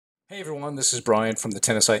Hey everyone, this is Brian from the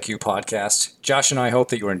Tennis IQ podcast. Josh and I hope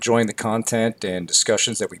that you're enjoying the content and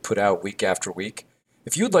discussions that we put out week after week.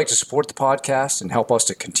 If you would like to support the podcast and help us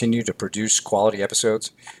to continue to produce quality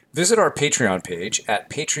episodes, visit our Patreon page at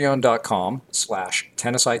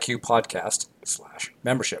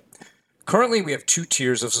patreon.com/tennisiqpodcast/membership. Currently, we have two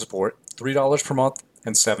tiers of support, $3 per month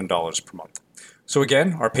and $7 per month. So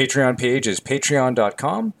again, our Patreon page is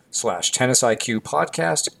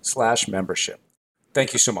patreon.com/tennisiqpodcast/membership.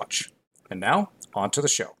 Thank you so much. And now, on to the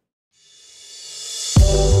show.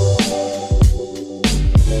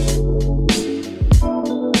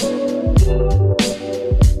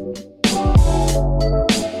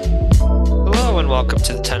 Hello and welcome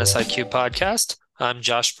to the Tennis IQ podcast. I'm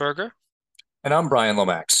Josh Berger. And I'm Brian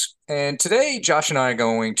Lomax. And today, Josh and I are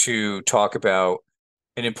going to talk about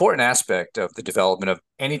an important aspect of the development of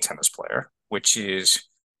any tennis player, which is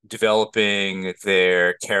developing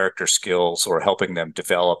their character skills or helping them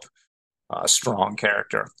develop a strong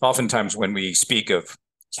character. Oftentimes, when we speak of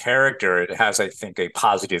character, it has, I think, a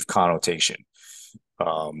positive connotation.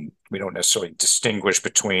 We don't necessarily distinguish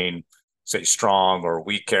between, say, strong or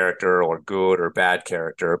weak character or good or bad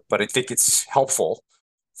character, but I think it's helpful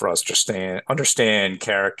for us to understand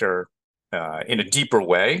character in a deeper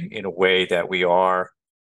way, in a way that we are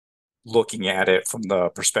looking at it from the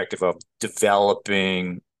perspective of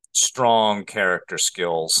developing strong character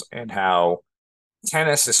skills and how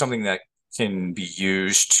tennis is something that can be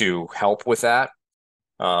used to help with that.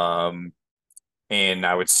 And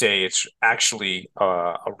I would say it's actually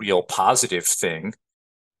a real positive thing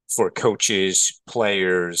for coaches,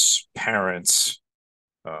 players, parents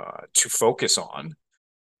to focus on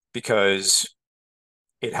because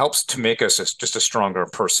it helps to make us just a stronger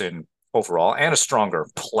person overall and a stronger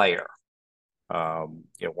player. One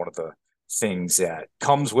of the things that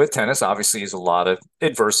comes with tennis, obviously, is a lot of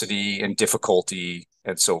adversity and difficulty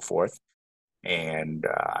and so forth. And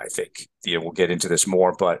I think we'll get into this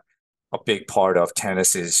more, but a big part of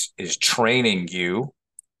tennis is training you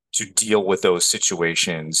to deal with those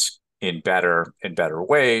situations in better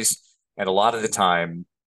ways. And a lot of the time,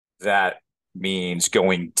 that means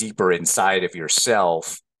going deeper inside of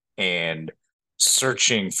yourself and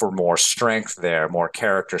searching for more strength there, more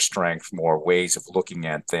character strength, more ways of looking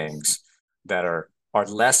at things that are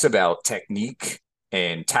less about technique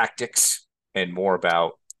and tactics and more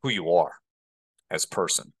about who you are as a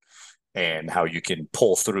person and how you can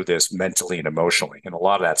pull through this mentally and emotionally. And a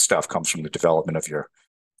lot of that stuff comes from the development of your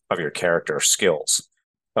character skills.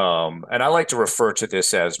 And I like to refer to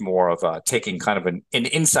this as more of taking kind of an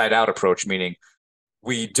inside out approach, meaning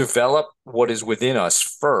we develop what is within us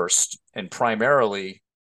first and primarily,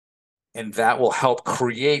 and that will help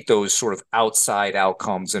create those sort of outside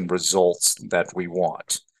outcomes and results that we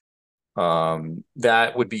want.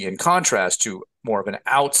 That would be in contrast to more of an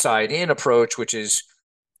outside in approach, which is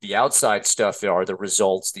the outside stuff are the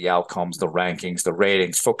results, the outcomes, the rankings, the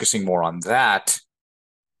ratings, focusing more on that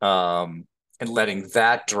and letting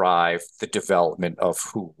that drive the development of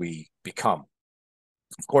who we become.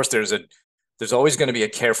 Of course, there's always going to be a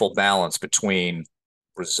careful balance between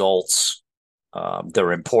results,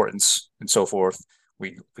 their importance, and so forth.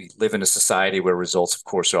 We live in a society where results, of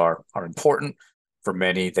course, are important. For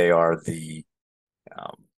many, they are the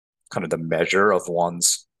kind of the measure of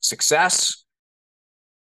one's success.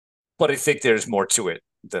 But I think there's more to it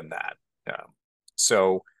than that.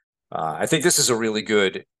 So I think this is a really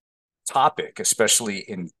good topic, especially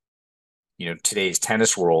in today's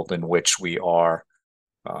tennis world, in which we are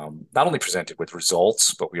not only presented with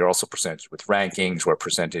results, but we are also presented with rankings. We're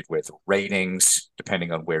presented with ratings,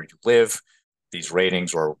 depending on where you live. These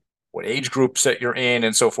ratings or what age groups that you're in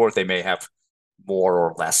and so forth, they may have more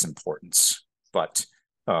or less importance. But,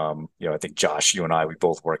 I think, Josh, you and I, we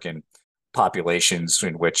both work in populations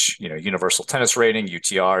in which, universal tennis rating,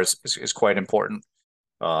 UTR, is quite important.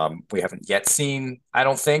 We haven't yet seen, I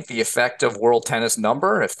don't think, the effect of world tennis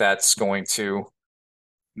number, if that's going to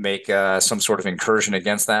make some sort of incursion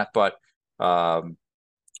against that. But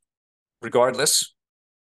regardless,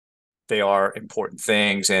 they are important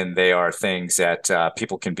things, and they are things that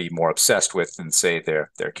people can be more obsessed with than, say, their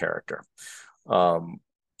character.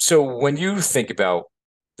 So when you think about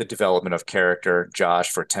the development of character, Josh,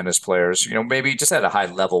 for tennis players, maybe just at a high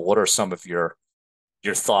level, what are some of your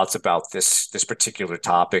thoughts about this particular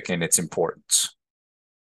topic and its importance?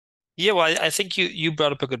 Yeah, well, I think you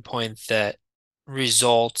brought up a good point that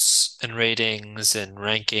results and ratings and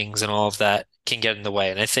rankings and all of that can get in the way.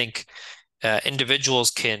 And I think individuals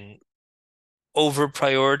can over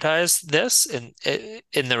prioritize this in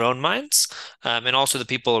their own minds, and also the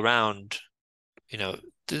people around,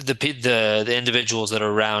 the individuals that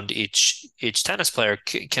are around each tennis player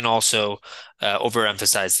can also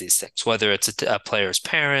overemphasize these things, whether it's a player's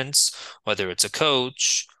parents, whether it's a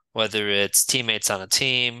coach, whether it's teammates on a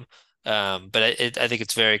team. But I think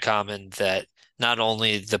it's very common that not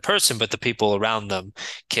only the person, but the people around them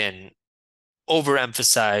can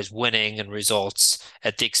overemphasize winning and results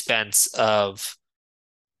at the expense of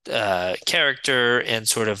character and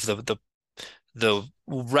sort of the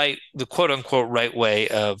quote unquote right way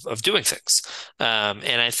of doing things.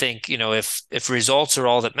 And I think, if results are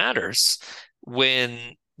all that matters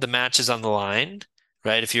when the match is on the line,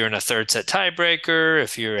 right? If you're in a third set tiebreaker,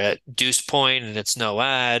 if you're at deuce point and it's no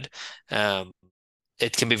ad, um,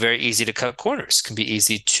 it can be very easy to cut corners. It can be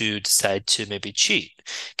easy to decide to maybe cheat.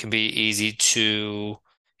 It can be easy to,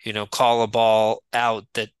 call a ball out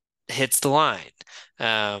that hits the line.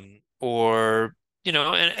 Or,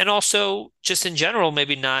 and also just in general,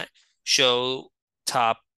 maybe not show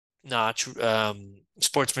top notch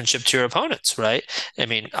sportsmanship to your opponents, right? I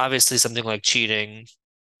mean, obviously something like cheating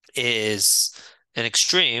is an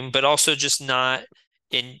extreme, but also just not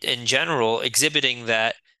in general exhibiting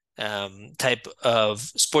that type of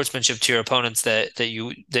sportsmanship to your opponents that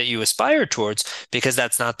you aspire towards, because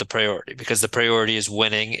that's not the priority. Because the priority is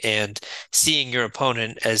winning and seeing your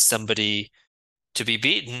opponent as somebody to be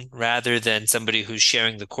beaten rather than somebody who's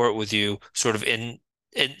sharing the court with you, sort of in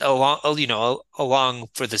along along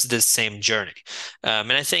for this same journey.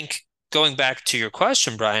 And I think going back to your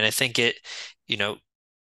question, Brian, I think you know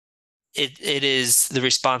it is the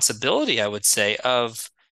responsibility, I would say, of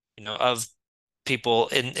people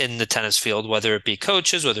in the tennis field, whether it be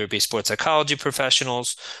coaches, whether it be sports psychology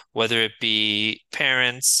professionals, whether it be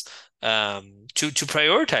parents, to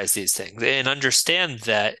prioritize these things and understand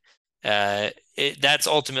that that's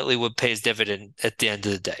ultimately what pays dividend at the end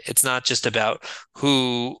of the day. It's not just about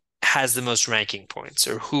who has the most ranking points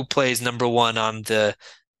or who plays number one on the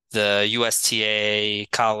USTA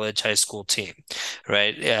college high school team,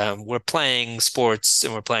 right? We're playing sports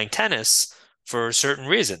and we're playing tennis for certain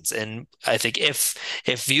reasons. And I think if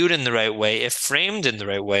viewed in the right way, if framed in the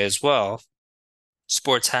right way as well,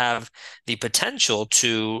 sports have the potential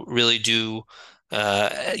to really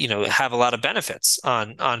have a lot of benefits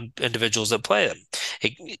on individuals that play them.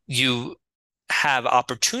 You have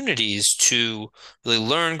opportunities to really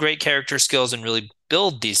learn great character skills and really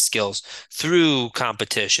build these skills through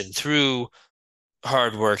competition, through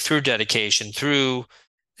hard work, through dedication, through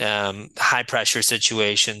high pressure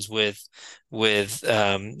situations with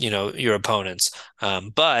your opponents.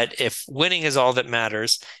 But if winning is all that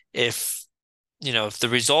matters, if if the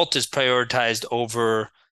result is prioritized over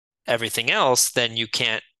everything else, then you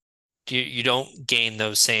don't gain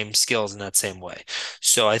those same skills in that same way.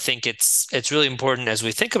 So I think it's really important as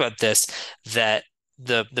we think about this that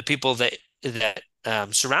the people that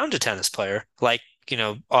surround a tennis player, like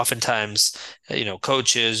oftentimes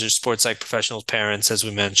coaches or sports psych professionals, parents, as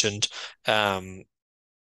we mentioned, um,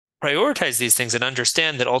 prioritize these things and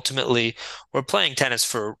understand that ultimately we're playing tennis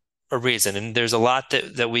for a reason, and there's a lot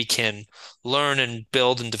that we can learn and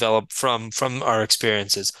build and develop from our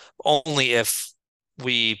experiences only if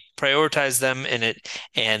we prioritize them in it,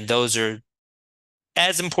 and those are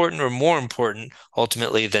as important or more important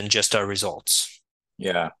ultimately than just our results.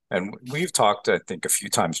 Yeah. And we've talked, I think, a few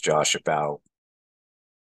times, Josh, about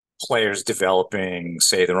players developing,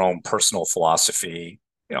 say, their own personal philosophy,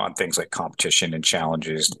 on things like competition and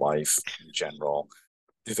challenges, life in general,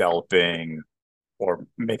 developing or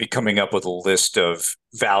maybe coming up with a list of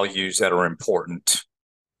values that are important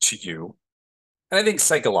to you. And I think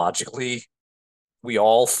psychologically, we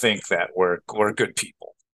all think that we're good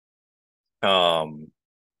people.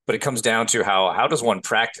 But it comes down to how does one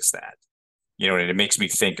practice that? And it makes me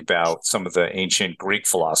think about some of the ancient Greek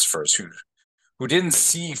philosophers who didn't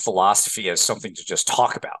see philosophy as something to just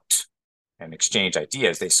talk about and exchange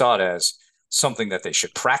ideas. They saw it as something that they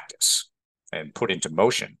should practice and put into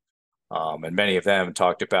motion. And many of them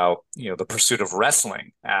talked about, the pursuit of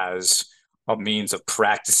wrestling as a means of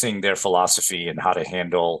practicing their philosophy and how to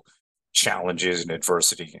handle challenges and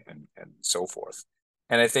adversity and so forth.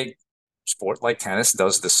 And I think sport like tennis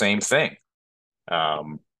does the same thing.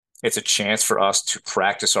 It's a chance for us to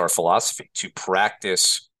practice our philosophy, to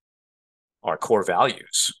practice our core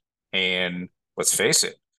values. And let's face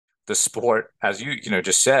it, the sport, as you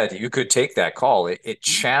just said, you could take that call. It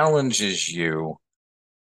challenges you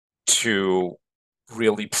to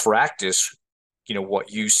really practice,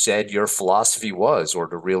 what you said your philosophy was, or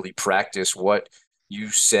to really practice what you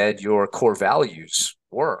said your core values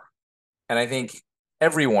were. And I think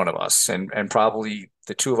every one of us, and probably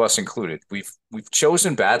the two of us included, we've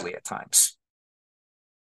chosen badly at times.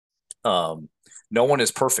 Um, No one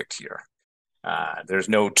is perfect here. There's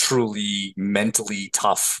no truly mentally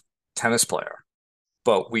tough tennis player,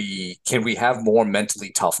 but we have more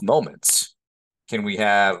mentally tough moments? Can we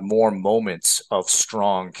have more moments of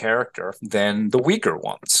strong character than the weaker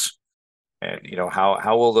ones? And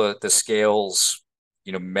how will the scales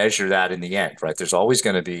measure that in the end, right? There's always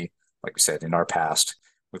going to be, like we said, in our past,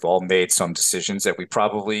 we've all made some decisions that we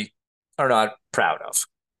probably are not proud of,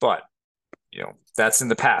 but that's in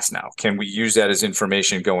the past now. Can we use that as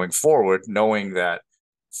information going forward, knowing that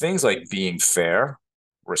things like being fair,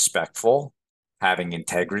 respectful, having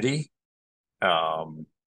integrity, um,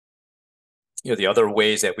 the other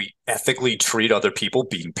ways that we ethically treat other people,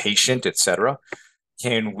 being patient, etc.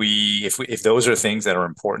 Can if those are things that are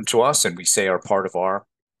important to us and we say are part of our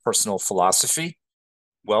personal philosophy,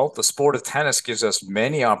 well, the sport of tennis gives us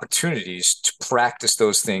many opportunities to practice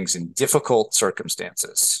those things in difficult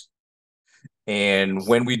circumstances. And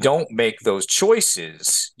when we don't make those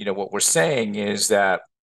choices, what we're saying is that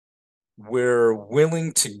we're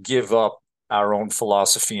willing to give up our own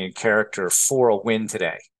philosophy and character for a win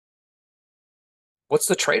today. What's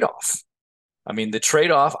the trade-off? I mean, the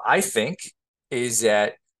trade-off, I think, is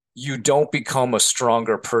that you don't become a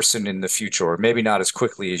stronger person in the future, or maybe not as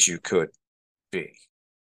quickly as you could be.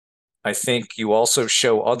 I think you also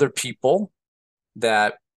show other people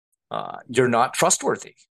that you're not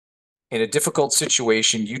trustworthy. In a difficult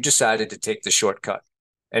situation, you decided to take the shortcut.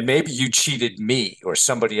 And maybe you cheated me or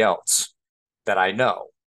somebody else that I know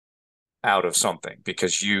out of something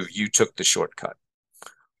because you took the shortcut.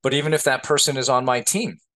 But even if that person is on my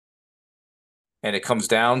team and it comes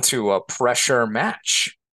down to a pressure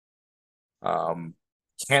match, um,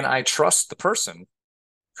 can I trust the person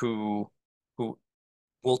who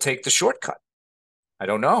will take the shortcut? I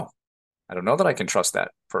don't know. I don't know that I can trust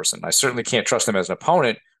that person. I certainly can't trust them as an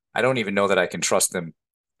opponent. I don't even know that I can trust them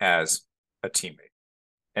as a teammate.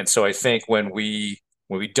 And so I think when we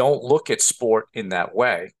don't look at sport in that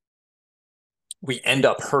way, we end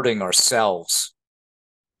up hurting ourselves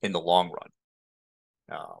in the long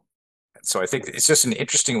run. And so I think it's just an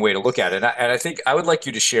interesting way to look at it. And I think I would like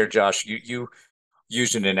you to share, Josh. You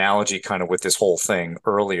used an analogy kind of with this whole thing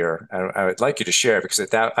earlier. I would like you to share because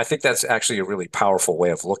I think that's actually a really powerful way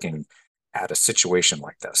of looking at a situation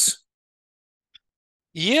like this.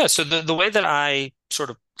 Yeah, so the way that I sort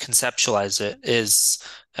of conceptualize it is,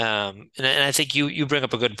 and I think you bring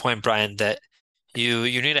up a good point, Brian, that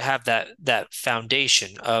you need to have that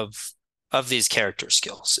foundation of these character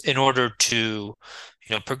skills in order to,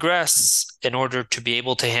 progress, in order to be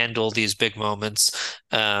able to handle these big moments.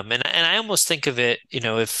 And I almost think of it,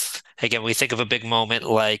 if again we think of a big moment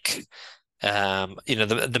like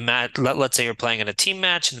the match, let's say you're playing in a team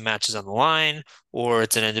match and the match is on the line, or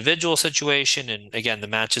it's an individual situation. And again, the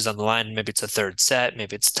match is on the line. Maybe it's a third set,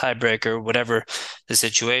 maybe it's a tiebreaker, whatever the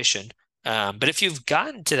situation. But if you've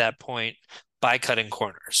gotten to that point by cutting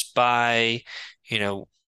corners, by, you know,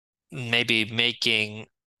 maybe making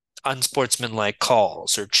unsportsmanlike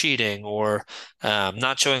calls or cheating or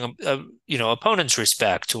not showing opponent's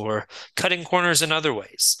respect or cutting corners in other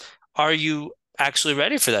ways. Are you actually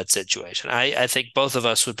ready for that situation? I think both of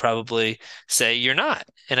us would probably say you're not.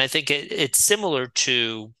 And I think it's similar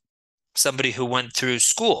to somebody who went through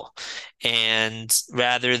school and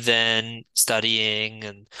rather than studying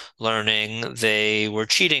and learning, they were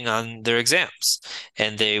cheating on their exams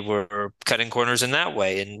and they were cutting corners in that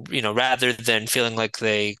way. And, rather than feeling like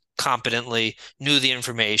they competently knew the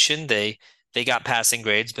information, they got passing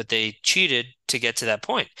grades, but they cheated to get to that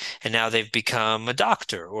point. And now they've become a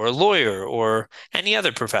doctor or a lawyer or any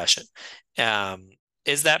other profession. Um,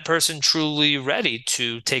 is that person truly ready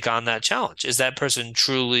to take on that challenge? Is that person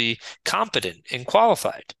truly competent and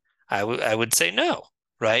qualified? I would say no,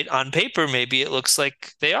 right? On paper, maybe it looks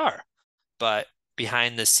like they are, but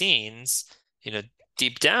behind the scenes, you know,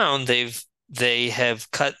 deep down, they have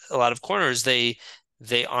cut a lot of corners. They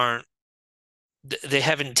aren't they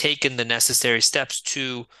haven't taken the necessary steps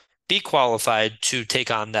to be qualified to take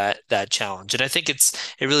on that challenge. And I think it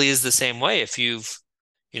really is the same way. If you've,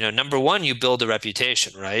 number one, you build a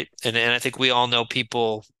reputation, right? And I think we all know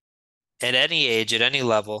people at any age, at any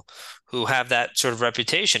level, who have that sort of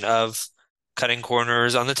reputation of cutting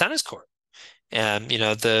corners on the tennis court. And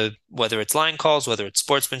the whether it's line calls, whether it's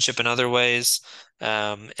sportsmanship in other ways.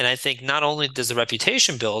 And I think not only does the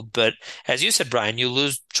reputation build, but as you said, Brian, you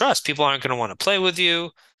lose trust. People aren't going to want to play with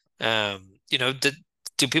you.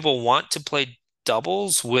 Do people want to play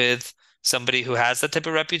doubles with somebody who has that type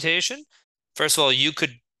of reputation? First of all,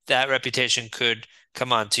 that reputation could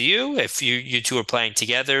come on to you if you two are playing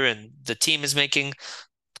together and the team is making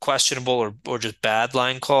questionable or just bad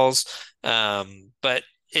line calls. But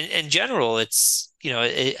in general, it's,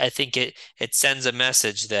 I think it sends a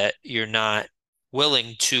message that you're not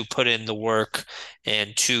willing to put in the work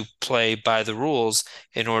and to play by the rules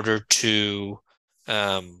in order to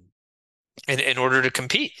um in order to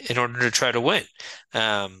compete, in order to try to win.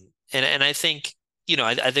 And I think,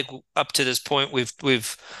 I think up to this point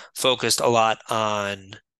we've focused a lot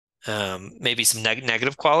on maybe some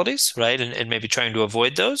negative qualities, right? And maybe trying to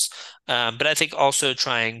avoid those. But I think also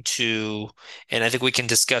trying to, and I think we can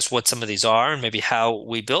discuss what some of these are and maybe how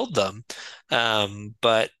we build them.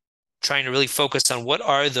 But trying to really focus on what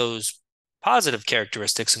are those positive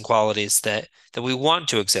characteristics and qualities that we want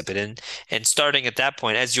to exhibit, and starting at that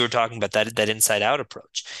point, as you were talking about that inside out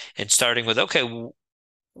approach, and starting with, okay,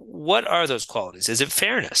 what are those qualities? Is it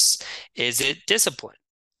fairness? Is it discipline?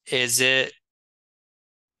 Is it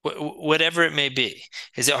whatever it may be?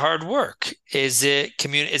 Is it hard work? Is it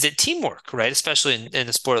is it teamwork, right? Especially in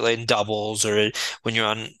a sport like in doubles, or when you're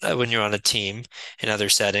on a team in other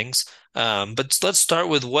settings. But let's start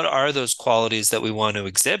with what are those qualities that we want to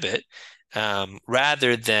exhibit,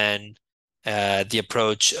 rather than the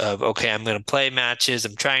approach of, okay, I'm going to play matches,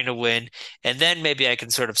 I'm trying to win, and then maybe I can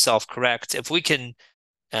sort of self-correct. If we can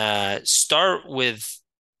start with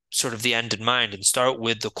sort of the end in mind and start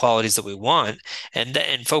with the qualities that we want,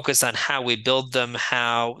 and focus on how we build them.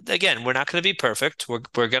 How, again, we're not going to be perfect.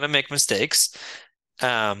 We're going to make mistakes.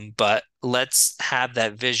 But let's have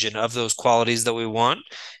that vision of those qualities that we want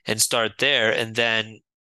and start there, and then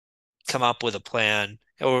come up with a plan,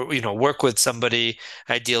 or work with somebody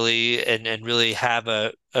ideally, and really have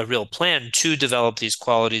a real plan to develop these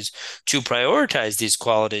qualities, to prioritize these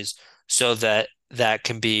qualities, so that that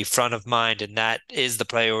can be front of mind, and that is the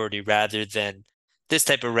priority, rather than this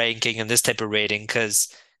type of ranking and this type of rating.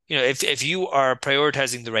 Because if you are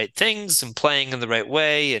prioritizing the right things and playing in the right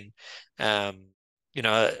way, and um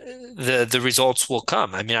the results will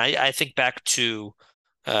come. I mean, I think back to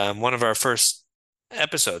one of our first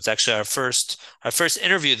episodes, actually our first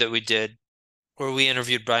interview that we did, where we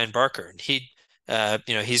interviewed Brian Barker, and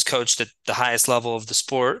he's coached at the highest level of the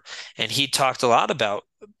sport, and he talked a lot about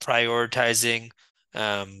prioritizing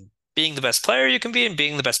being the best player you can be and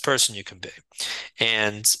being the best person you can be,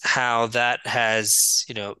 and how that has,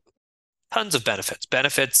 tons of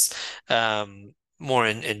benefits, more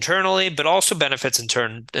internally, but also benefits in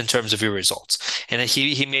terms of your results. And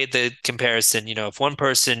he made the comparison, if one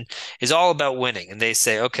person is all about winning and they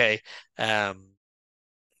say, okay, or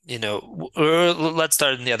let's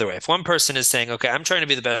start in the other way. If one person is saying, okay, I'm trying to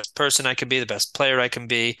be the best person I can be, the best player I can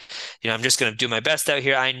be, I'm just going to do my best out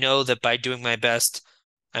here. I know that by doing my best,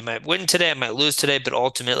 I might win today, I might lose today, but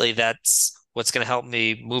ultimately that's what's going to help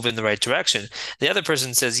me move in the right direction. The other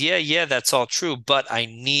person says, yeah, yeah, that's all true, but I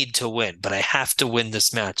need to win, but I have to win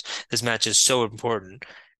this match. This match is so important.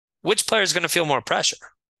 Which player is going to feel more pressure?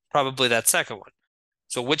 Probably that second one.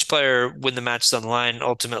 So which player, when the match is on the line,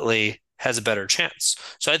 ultimately has a better chance?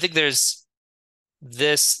 So I think there's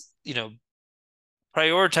this,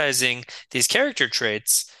 prioritizing these character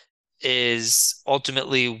traits is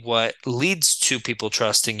ultimately what leads to people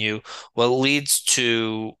trusting you, what leads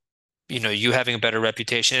to, you having a better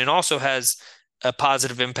reputation, and also has a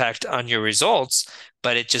positive impact on your results,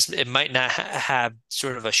 but it might not have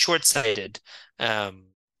sort of a short-sighted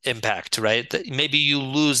impact, right? That maybe you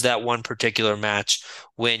lose that one particular match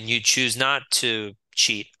when you choose not to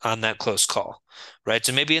cheat on that close call, right?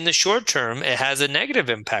 So maybe in the short term, it has a negative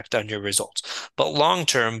impact on your results, but long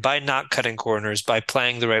term, by not cutting corners, by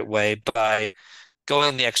playing the right way, by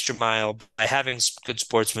going the extra mile, by having good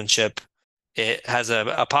sportsmanship, it has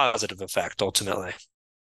a positive effect ultimately.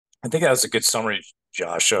 I think that was a good summary,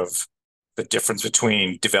 Josh, of the difference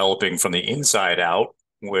between developing from the inside out,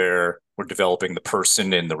 where we're developing the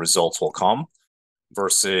person and the results will come,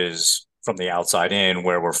 versus from the outside in,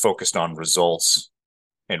 where we're focused on results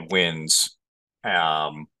and wins,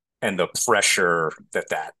 and the pressure that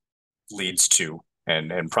that leads to,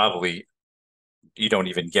 and probably you don't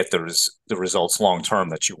even get the results long term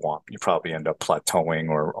that you want. You probably end up plateauing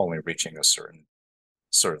or only reaching a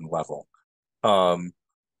certain level. Um,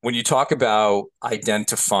 when you talk about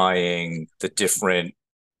identifying the different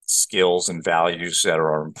skills and values that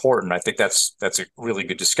are important, I think that's a really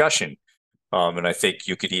good discussion. And I think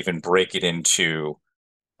you could even break it into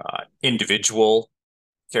individual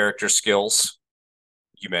character skills.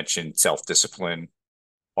 You mentioned self-discipline,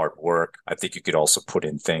 hard work. I think you could also put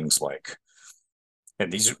in things like,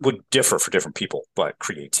 and these would differ for different people, but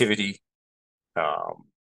creativity, um,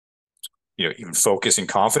 even focus and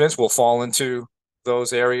confidence will fall into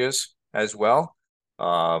those areas as well.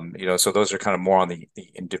 So those are kind of more on the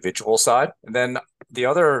individual side. And then the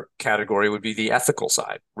other category would be the ethical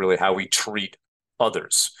side, really how we treat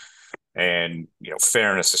others. And,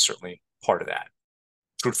 fairness is certainly part of that.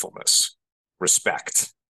 Truthfulness,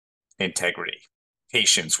 respect, integrity,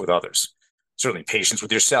 patience with others. Certainly patience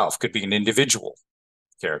with yourself could be an individual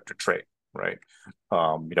character trait, right?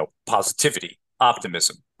 Positivity,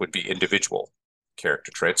 optimism would be individual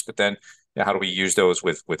character traits, but then how do we use those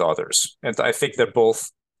with others? And I think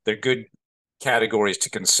they're good categories to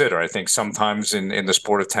consider. I think sometimes in the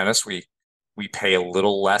sport of tennis, we pay a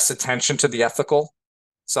little less attention to the ethical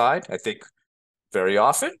side. I think very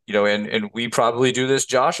often, and we probably do this,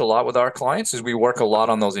 Josh, a lot with our clients, is we work a lot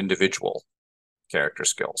on those individual character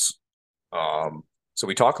skills. So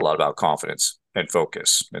we talk a lot about confidence and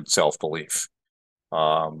focus and self-belief.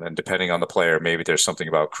 And depending on the player, maybe there's something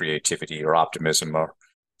about creativity or optimism or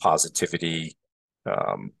positivity,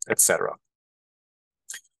 etc.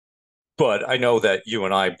 But I know that you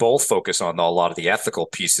and I both focus on a lot of the ethical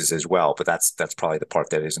pieces as well, but that's probably the part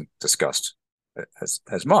that isn't discussed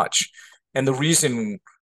as much. And the reason,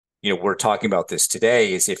 we're talking about this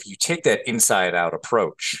today is if you take that inside out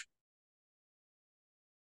approach,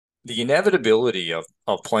 the inevitability of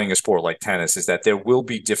playing a sport like tennis is that there will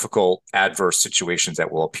be difficult, adverse situations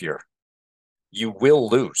that will appear. You will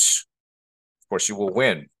lose. Of course, you will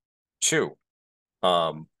win too.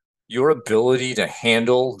 Your ability to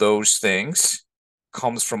handle those things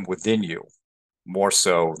comes from within you more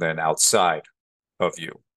so than outside of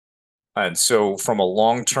you. And so, from a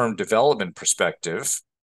long-term development perspective,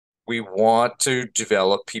 we want to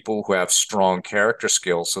develop people who have strong character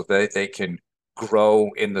skills so that they can grow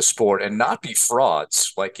in the sport and not be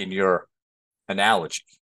frauds, like in your analogy,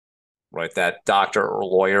 right? That doctor or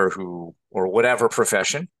lawyer or whatever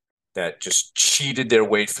profession that just cheated their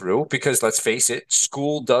way through, because let's face it,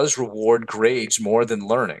 school does reward grades more than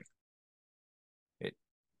learning.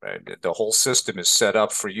 Right? The whole system is set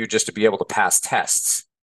up for you just to be able to pass tests.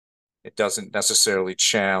 It doesn't necessarily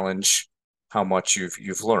challenge how much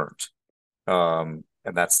you've learned, and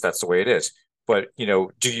that's the way it is. But do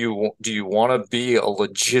you want to be a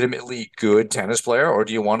legitimately good tennis player, or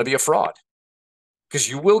do you want to be a fraud? Because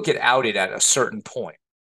you will get outed at a certain point.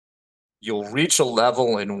 You'll reach a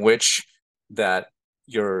level in which that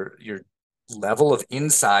your level of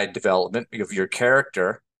inside development of your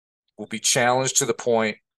character will be challenged to the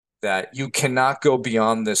point that you cannot go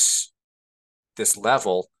beyond this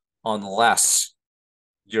level unless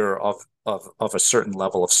you're of a certain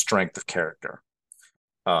level of strength of character.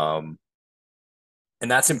 And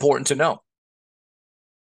that's important to know,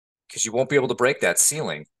 because you won't be able to break that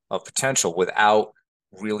ceiling of potential without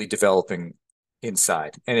really developing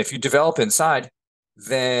inside. And if you develop inside,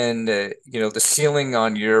 then the ceiling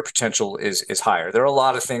on your potential is higher. There are a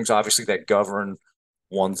lot of things, obviously, that govern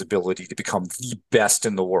one's ability to become the best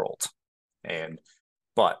in the world.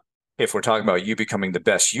 But if we're talking about you becoming the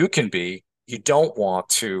best you can be, you don't want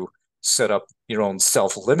to set up your own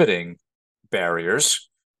self-limiting barriers.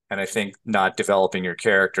 And I think not developing your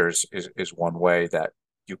characters is one way that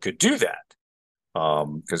you could do that.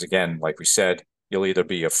 Because again, like we said, you'll either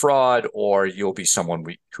be a fraud or you'll be someone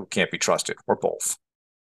who can't be trusted, or both.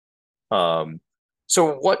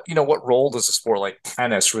 So what role does a sport like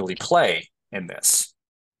tennis really play in this?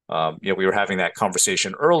 We were having that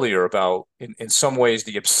conversation earlier about, in some ways,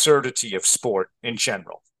 the absurdity of sport in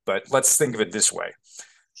general. But let's think of it this way.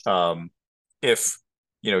 If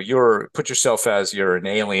put yourself as you're an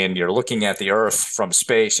alien, you're looking at the Earth from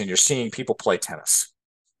space and you're seeing people play tennis.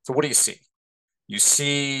 So what do you see? You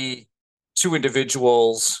see two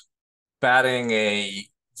individuals batting a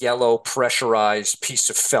yellow pressurized piece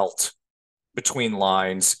of felt between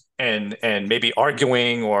lines and maybe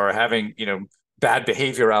arguing or having, bad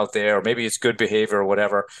behavior out there, or maybe it's good behavior or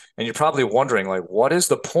whatever. And you're probably wondering, like, what is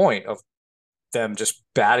the point of them just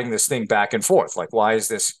batting this thing back and forth? Like, why is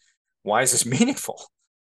this meaningful?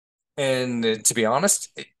 And to be honest,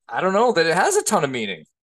 I don't know that it has a ton of meaning,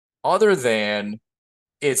 other than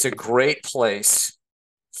it's a great place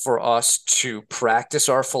for us to practice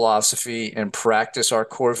our philosophy and practice our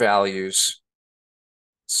core values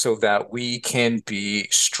so that we can be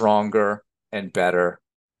stronger and better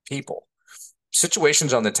people.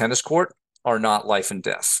 Situations on the tennis court are not life and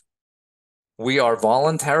death. We are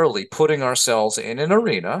voluntarily putting ourselves in an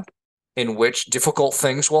arena in which difficult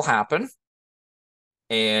things will happen.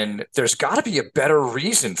 And there's got to be a better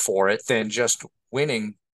reason for it than just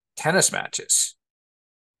winning tennis matches.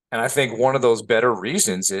 And I think one of those better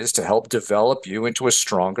reasons is to help develop you into a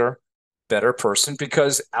stronger, better person,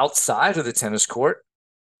 because outside of the tennis court,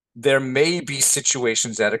 there may be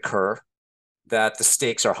situations that occur that the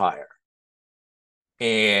stakes are higher.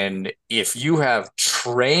 And if you have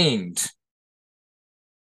trained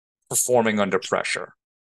performing under pressure,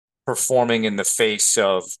 performing in the face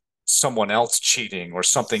of someone else cheating or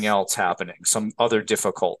something else happening, some other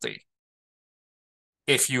difficulty.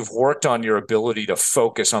 If you've worked on your ability to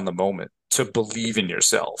focus on the moment, to believe in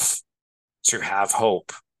yourself, to have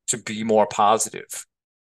hope, to be more positive,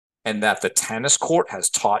 and that the tennis court has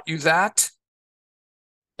taught you that,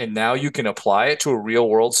 and now you can apply it to a real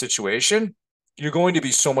world situation, you're going to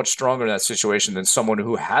be so much stronger in that situation than someone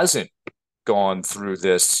who hasn't gone through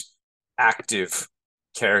this active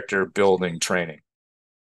character building training.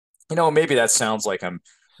 Maybe that sounds like I'm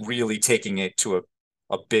really taking it to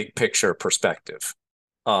a big picture perspective.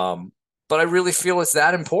 But I really feel it's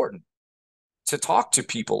that important to talk to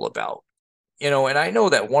people about. And I know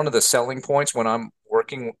that one of the selling points when I'm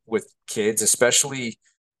working with kids, especially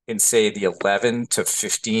in, say, the 11 to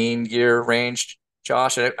 15-year range,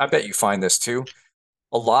 Josh, and I bet you find this too.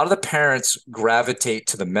 A lot of the parents gravitate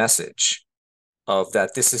to the message of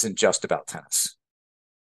that this isn't just about tennis.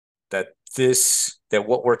 That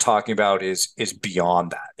what we're talking about is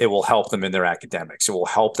beyond that. It will help them in their academics. It will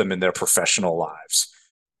help them in their professional lives.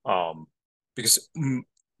 Because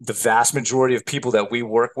the vast majority of people that we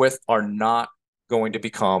work with are not going to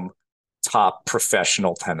become top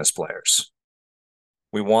professional tennis players.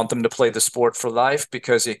 We want them to play the sport for life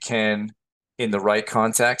because it can, in the right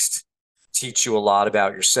context, teach you a lot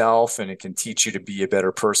about yourself, and it can teach you to be a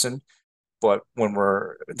better person. But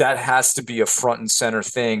that has to be a front and center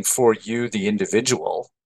thing for you, the individual,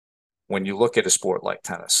 when you look at a sport like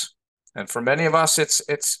tennis. And for many of us,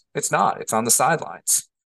 it's not. It's on the sidelines.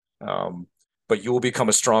 But you will become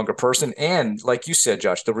a stronger person. And like you said,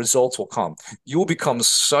 Josh, the results will come. You will become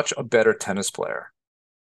such a better tennis player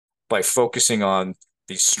by focusing on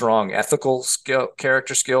these strong ethical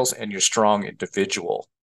character skills and your strong individual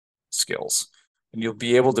skills. And you'll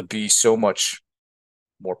be able to be so much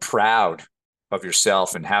more proud of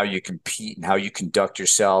yourself and how you compete and how you conduct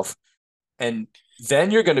yourself. And then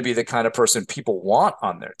you're going to be the kind of person people want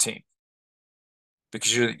on their team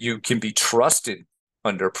because you can be trusted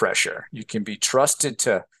under pressure. You can be trusted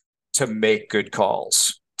to make good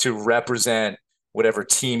calls, to represent whatever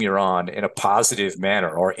team you're on in a positive manner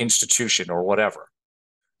or institution or whatever.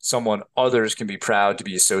 Someone others can be proud to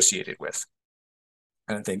be associated with.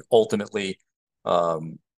 And I think ultimately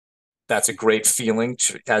that's a great feeling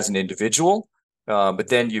as an individual. But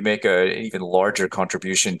then you make an even larger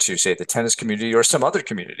contribution to, say, the tennis community or some other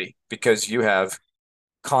community because you have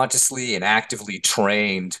consciously and actively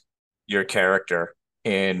trained your character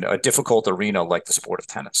in a difficult arena like the sport of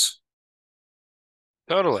tennis.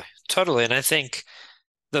 Totally, totally. And I think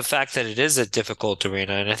the fact that it is a difficult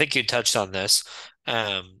arena, and I think you touched on this,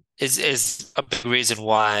 is a big reason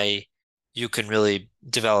why you can really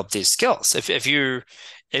develop these skills. If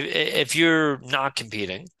you're not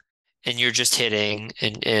competing and you're just hitting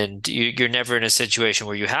and you're never in a situation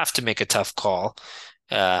where you have to make a tough call,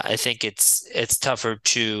 I think it's tougher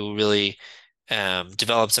to really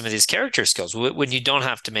develop some of these character skills when you don't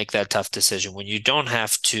have to make that tough decision, when you don't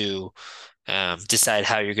have to decide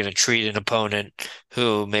how you're going to treat an opponent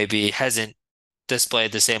who maybe hasn't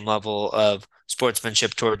displayed the same level of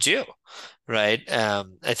sportsmanship towards you, right?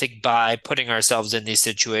 I think by putting ourselves in these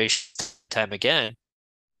situations time again,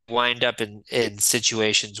 wind up in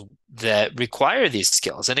situations that require these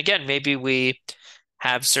skills. And again, maybe we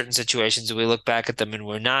have certain situations and we look back at them and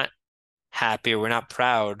we're not happy or we're not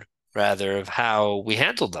proud, rather, of how we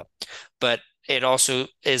handled them. But it also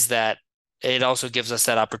is that it also gives us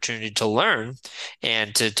that opportunity to learn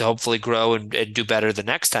and to hopefully grow and do better the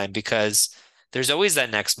next time because there's always that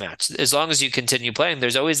next match. As long as you continue playing,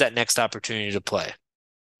 there's always that next opportunity to play.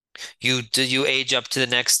 You age up to the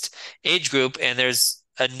next age group and there's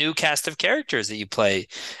a new cast of characters that you play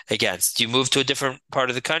against. You move to a different part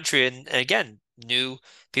of the country and again, new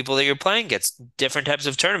people that you're playing against, different types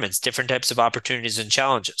of tournaments, different types of opportunities and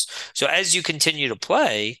challenges. So as you continue to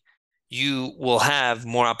play, you will have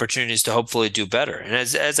more opportunities to hopefully do better. And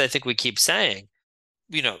as I think we keep saying,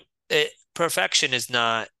 perfection is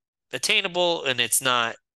not attainable and it's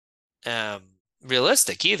not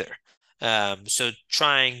realistic either. So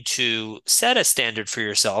trying to set a standard for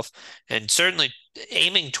yourself and certainly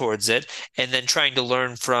aiming towards it, and then trying to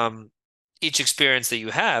learn from each experience that you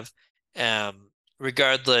have,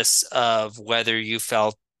 regardless of whether you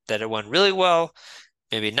felt that it went really well,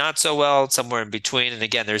 maybe not so well, somewhere in between. And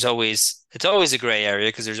again, it's always a gray area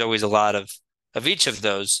because there's always a lot of each of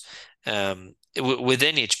those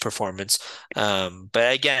within each performance.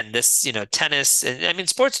 But again, this, tennis, and I mean,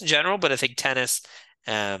 sports in general, but I think tennis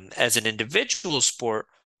as an individual sport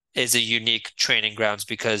is a unique training grounds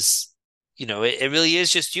because, it really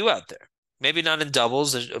is just you out there. Maybe not in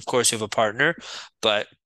doubles. Of course, you have a partner, but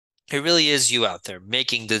it really is you out there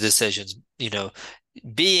making the decisions,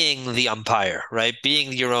 being the umpire, right?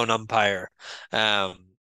 Being your own umpire, um,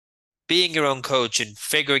 being your own coach and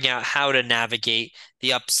figuring out how to navigate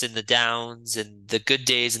the ups and the downs and the good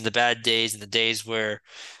days and the bad days and the days where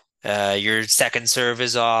your second serve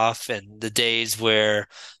is off and the days where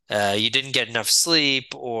you didn't get enough sleep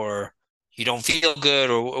or you don't feel good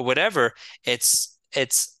or whatever. It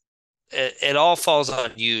all falls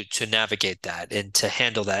on you to navigate that and to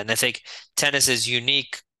handle that. And I think tennis is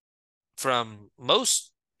unique from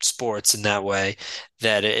most sports in that way,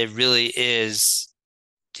 that it really is,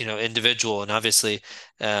 individual. And obviously,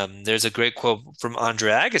 there's a great quote from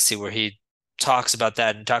Andre Agassi where he talks about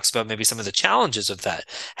that and talks about maybe some of the challenges of that,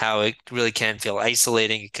 how it really can feel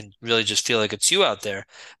isolating. It can really just feel like it's you out there.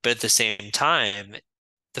 But at the same time,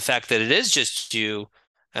 the fact that it is just you,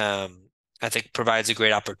 um, I think provides a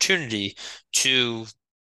great opportunity to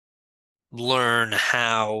learn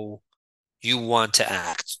how you want to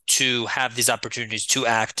act, to have these opportunities to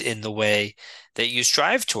act in the way that you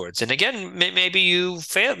strive towards. And again, maybe you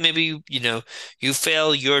fail, maybe you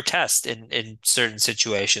fail your test in certain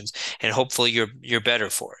situations, and hopefully you're better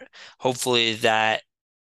for it. Hopefully that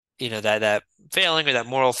that failing or that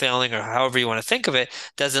moral failing or however you want to think of it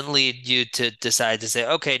doesn't lead you to decide to say,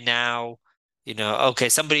 okay, now, okay,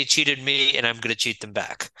 somebody cheated me and I'm going to cheat them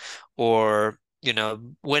back. Or,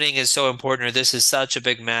 winning is so important, or this is such a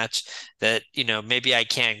big match that, maybe I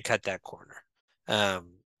can cut that corner.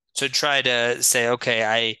 Um, so try to say,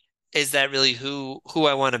 okay, is that really who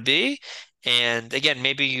I want to be? And again,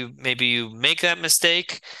 maybe you make that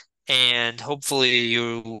mistake and hopefully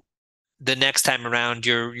the next time around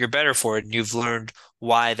you're better for it and you've learned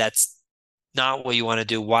why that's not what you want to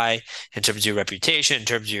do, why in terms of your reputation, in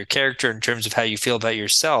terms of your character, in terms of how you feel about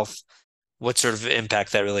yourself, what sort of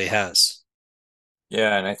impact that really has.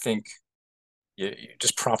 Yeah, and I think you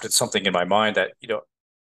just prompted something in my mind that,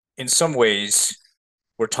 in some ways,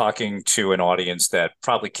 we're talking to an audience that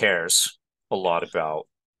probably cares a lot about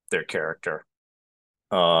their character.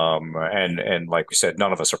 And like we said,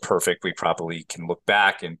 none of us are perfect. We probably can look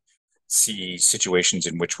back and see situations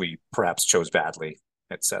in which we perhaps chose badly,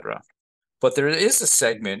 etc. But there is a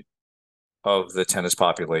segment of the tennis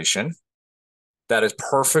population that is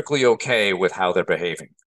perfectly okay with how they're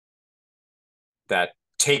behaving. That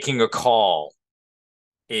taking a call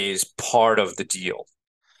is part of the deal,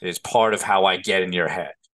 is part of how I get in your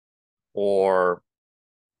head. Or,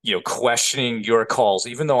 questioning your calls,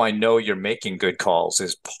 even though I know you're making good calls,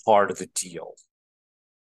 is part of the deal.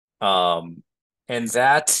 And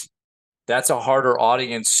that's a harder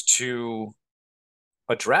audience to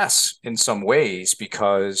address in some ways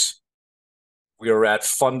because we are at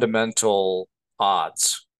fundamental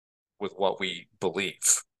odds with what we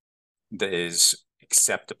believe that is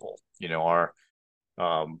acceptable. Our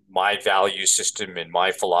my value system and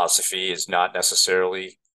my philosophy is not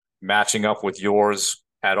necessarily matching up with yours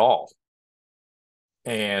at all.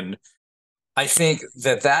 And I think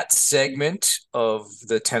that segment of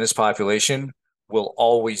the tennis population will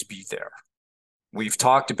always be there. We've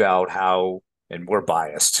talked about how, and we're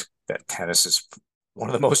biased, that tennis is one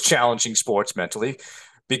of the most challenging sports mentally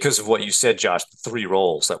because of what you said, Josh, the three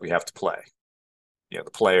roles that we have to play. The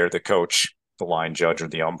player, the coach, the line judge, or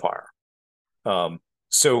the umpire. Um,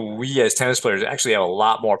 so we as tennis players actually have a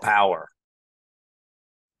lot more power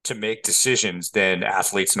to make decisions than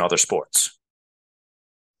athletes in other sports,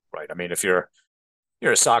 right? I mean, if you're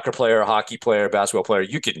a soccer player, a hockey player, a basketball player,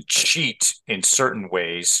 you can cheat in certain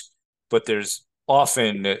ways, but there's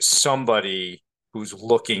often somebody who's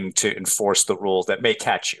looking to enforce the rules that may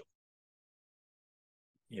catch you.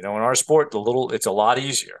 In our sport, it's a lot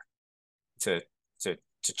easier to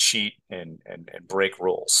to cheat and break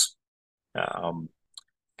rules. Um,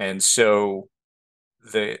 and so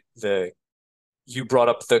the you brought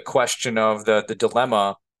up the question of the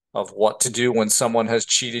dilemma of what to do when someone has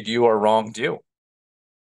cheated you or wronged you.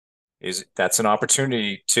 That's an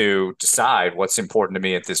opportunity to decide what's important to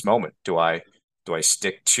me at this moment. Do I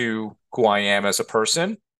stick to who I am as a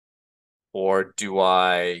person, or do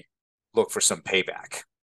I look for some payback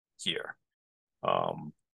here?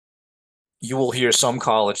 Um, you will hear some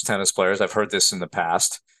college tennis players, I've heard this in the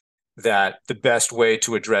past, that the best way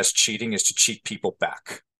to address cheating is to cheat people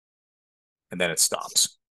back, and then it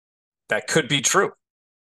stops. That could be true.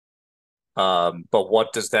 But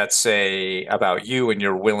what does that say about you and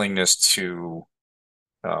your willingness to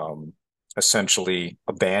um, essentially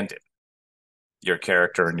abandon your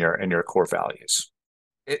character and your core values?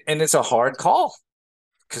 And it's a hard call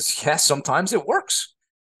because yes, sometimes it works,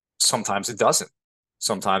 sometimes it doesn't.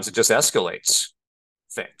 Sometimes it just escalates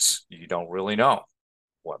things. You don't really know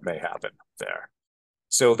what may happen there.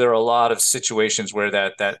 So there are a lot of situations where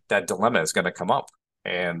that dilemma is going to come up.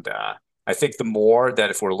 And I think the more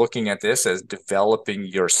that if we're looking at this as developing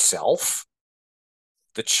yourself,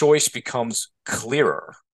 the choice becomes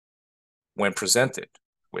clearer when presented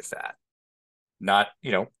with that. Not,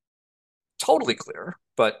 totally clear,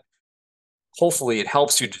 but hopefully it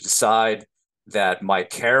helps you to decide that my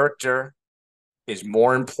character is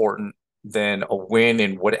more important than a win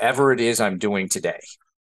in whatever it is I'm doing today.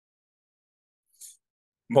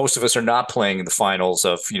 Most of us are not playing in the finals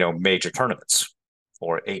of, major tournaments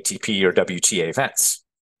or ATP or WTA events.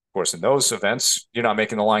 Of course, in those events, you're not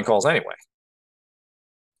making the line calls anyway,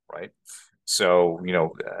 right? So,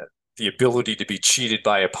 the ability to be cheated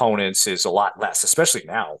by opponents is a lot less, especially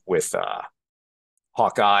now with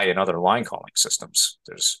Hawkeye and other line calling systems.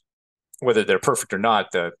 There's whether they're perfect or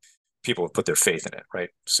not, the people have put their faith in it, right?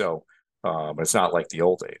 So it's not like the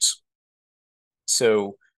old days.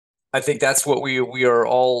 So I think that's what we are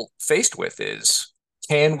all faced with is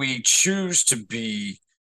can we choose to be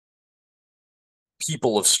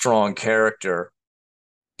people of strong character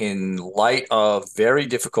in light of very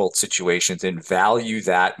difficult situations and value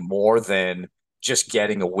that more than just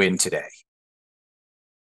getting a win today?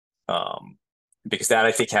 Um, because that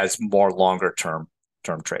I think has more longer term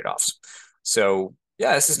trade-offs. So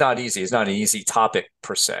yeah, this is not easy. It's not an easy topic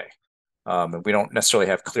per se. And we don't necessarily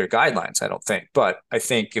have clear guidelines, I don't think. But I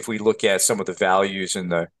think if we look at some of the values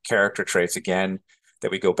and the character traits again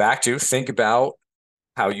that we go back to, think about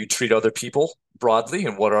how you treat other people broadly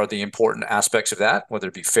and what are the important aspects of that, whether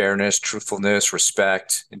it be fairness, truthfulness,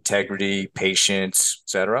 respect, integrity, patience,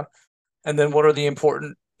 etc. And then what are the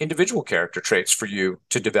important individual character traits for you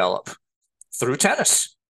to develop through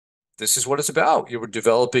tennis? This is what it's about. You're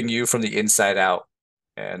developing you from the inside out.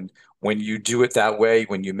 And when you do it that way,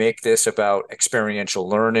 when you make this about experiential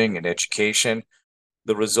learning and education,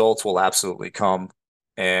 the results will absolutely come.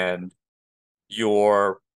 And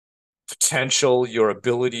your potential, your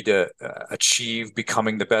ability to achieve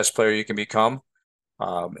becoming the best player you can become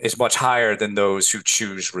is much higher than those who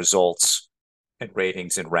choose results and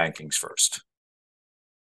ratings and rankings first.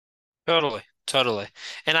 Totally, totally.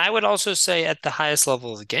 And I would also say at the highest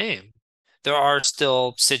level of the game, there are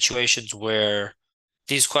still situations where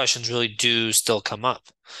these questions really do still come up.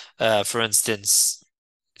 For instance,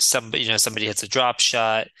 somebody hits a drop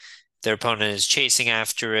shot, their opponent is chasing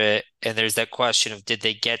after it, and there's that question of did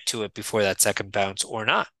they get to it before that second bounce or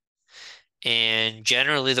not? And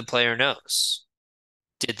generally the player knows.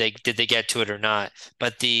 Did they get to it or not?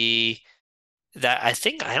 But the that I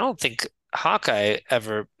don't think Hawkeye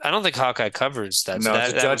covers that. So No, it's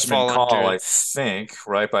a that would judgment fall call, under I think,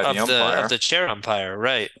 right by the of umpire. the chair umpire,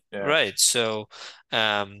 right? Yeah. Right. So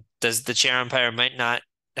does the chair umpire might not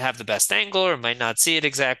have the best angle or might not see it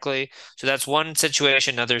exactly. So that's one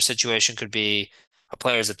situation. Another situation could be a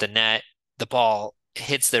player's at the net, the ball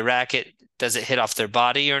hits their racket. Does it hit off their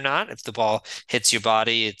body or not? If the ball hits your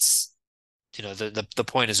body, it's the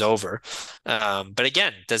point is over. But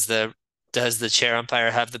again, does the chair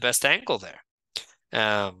umpire have the best angle there?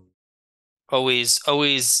 Um, always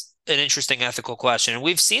an interesting ethical question. And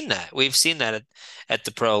we've seen that. We've seen that at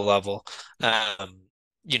the pro level.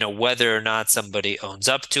 Whether or not somebody owns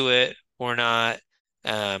up to it or not.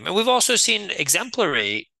 And we've also seen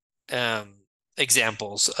exemplary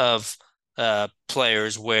examples of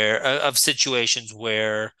players of situations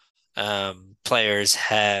where players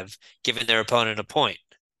have given their opponent a point,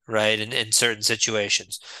 right? In certain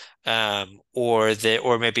situations. Or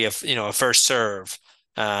maybe a first serve.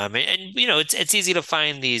 It's easy to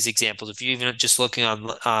find these examples. If you even just looking on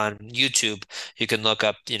YouTube, you can look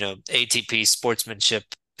up, ATP sportsmanship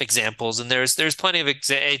examples, and there's plenty of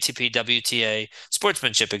ATP WTA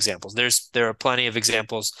sportsmanship examples. There are plenty of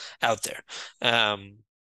examples out there.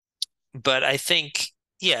 But I think,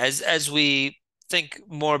 yeah, as we think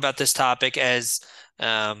more about this topic,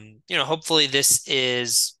 hopefully this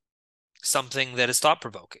is something that is thought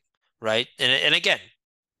provoking, right? And again,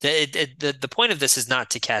 the point of this is not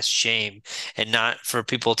to cast shame and not for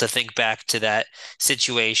people to think back to that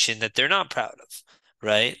situation that they're not proud of,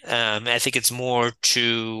 right? I think it's more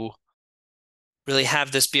to really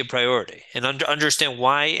have this be a priority and understand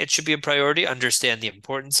why it should be a priority, understand the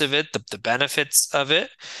importance of it, the benefits of it,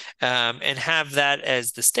 and have that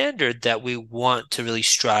as the standard that we want to really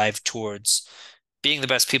strive towards being the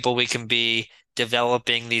best people we can be,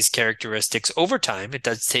 developing these characteristics over time. It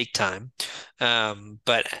does take time.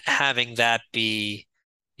 But having that be,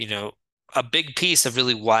 you know, a big piece of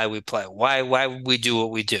really why we play, why we do what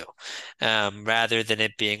we do, rather than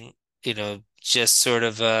it being, just sort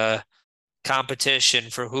of competition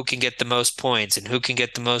for who can get the most points and who can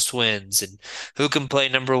get the most wins and who can play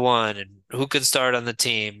number one and who can start on the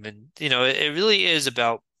team. And, it really is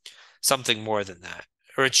about something more than that,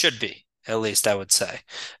 or it should be, at least I would say.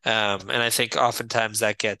 And I think oftentimes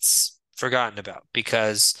that gets forgotten about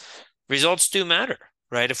because results do matter,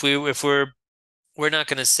 right? We're not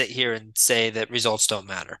going to sit here and say that results don't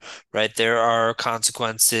matter, right? There are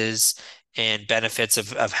consequences and benefits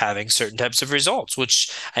of having certain types of results,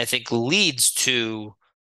 which I think leads to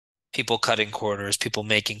people cutting corners, people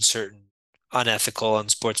making certain unethical,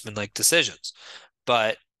 unsportsmanlike decisions.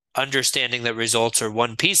 But understanding that results are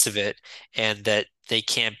one piece of it and that they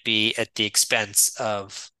can't be at the expense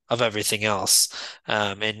of everything else.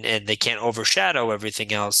 And they can't overshadow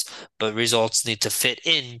everything else, but results need to fit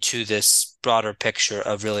into this broader picture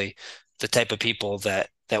of really the type of people that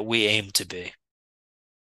we aim to be.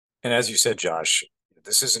 And as you said, Josh,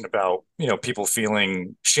 this isn't about, people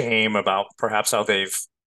feeling shame about perhaps how they've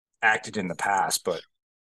acted in the past, but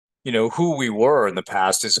who we were in the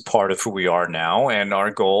past is a part of who we are now. And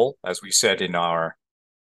our goal, as we said in our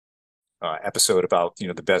episode about,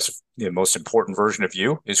 the best, most important version of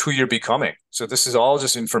you is who you're becoming. So this is all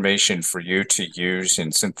just information for you to use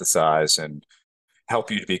and synthesize and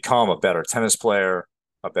help you to become a better tennis player,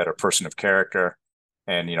 a better person of character.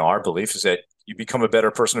 And, our belief is that you become a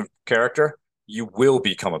better person of character, you will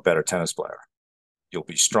become a better tennis player. You'll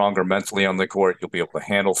be stronger mentally on the court. You'll be able to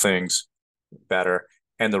handle things better,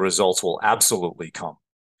 and the results will absolutely come.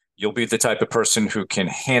 You'll be the type of person who can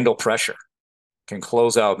handle pressure, can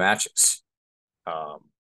close out matches, can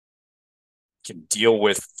deal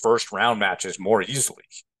with first round matches more easily,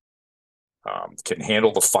 can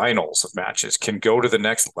handle the finals of matches, can go to the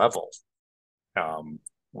next level.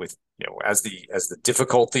 With as the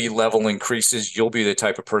difficulty level increases, you'll be the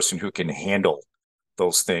type of person who can handle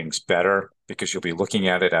those things better because you'll be looking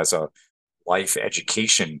at it as a life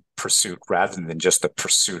education pursuit rather than just the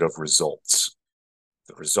pursuit of results.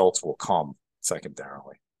 The results will come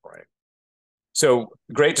secondarily, right? So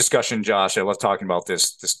great discussion, Josh. I love talking about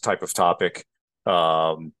this type of topic.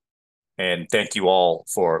 And thank you all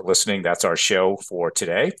for listening. That's our show for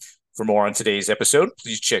today. For more on today's episode,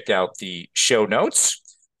 please check out the show notes.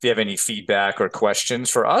 If you have any feedback or questions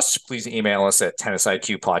for us, please email us at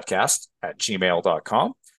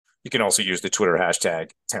tennisiqpodcast@gmail.com. You can also use the Twitter hashtag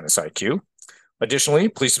tennisiq. Additionally,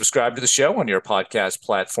 please subscribe to the show on your podcast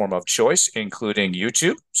platform of choice, including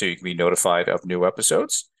YouTube, so you can be notified of new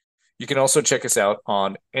episodes. You can also check us out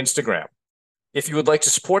on Instagram. If you would like to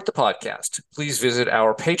support the podcast, please visit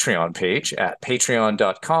our Patreon page at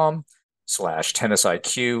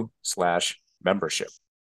patreon.com/tennisiq/membership.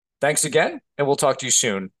 Thanks again, and we'll talk to you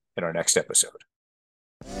soon in our next episode.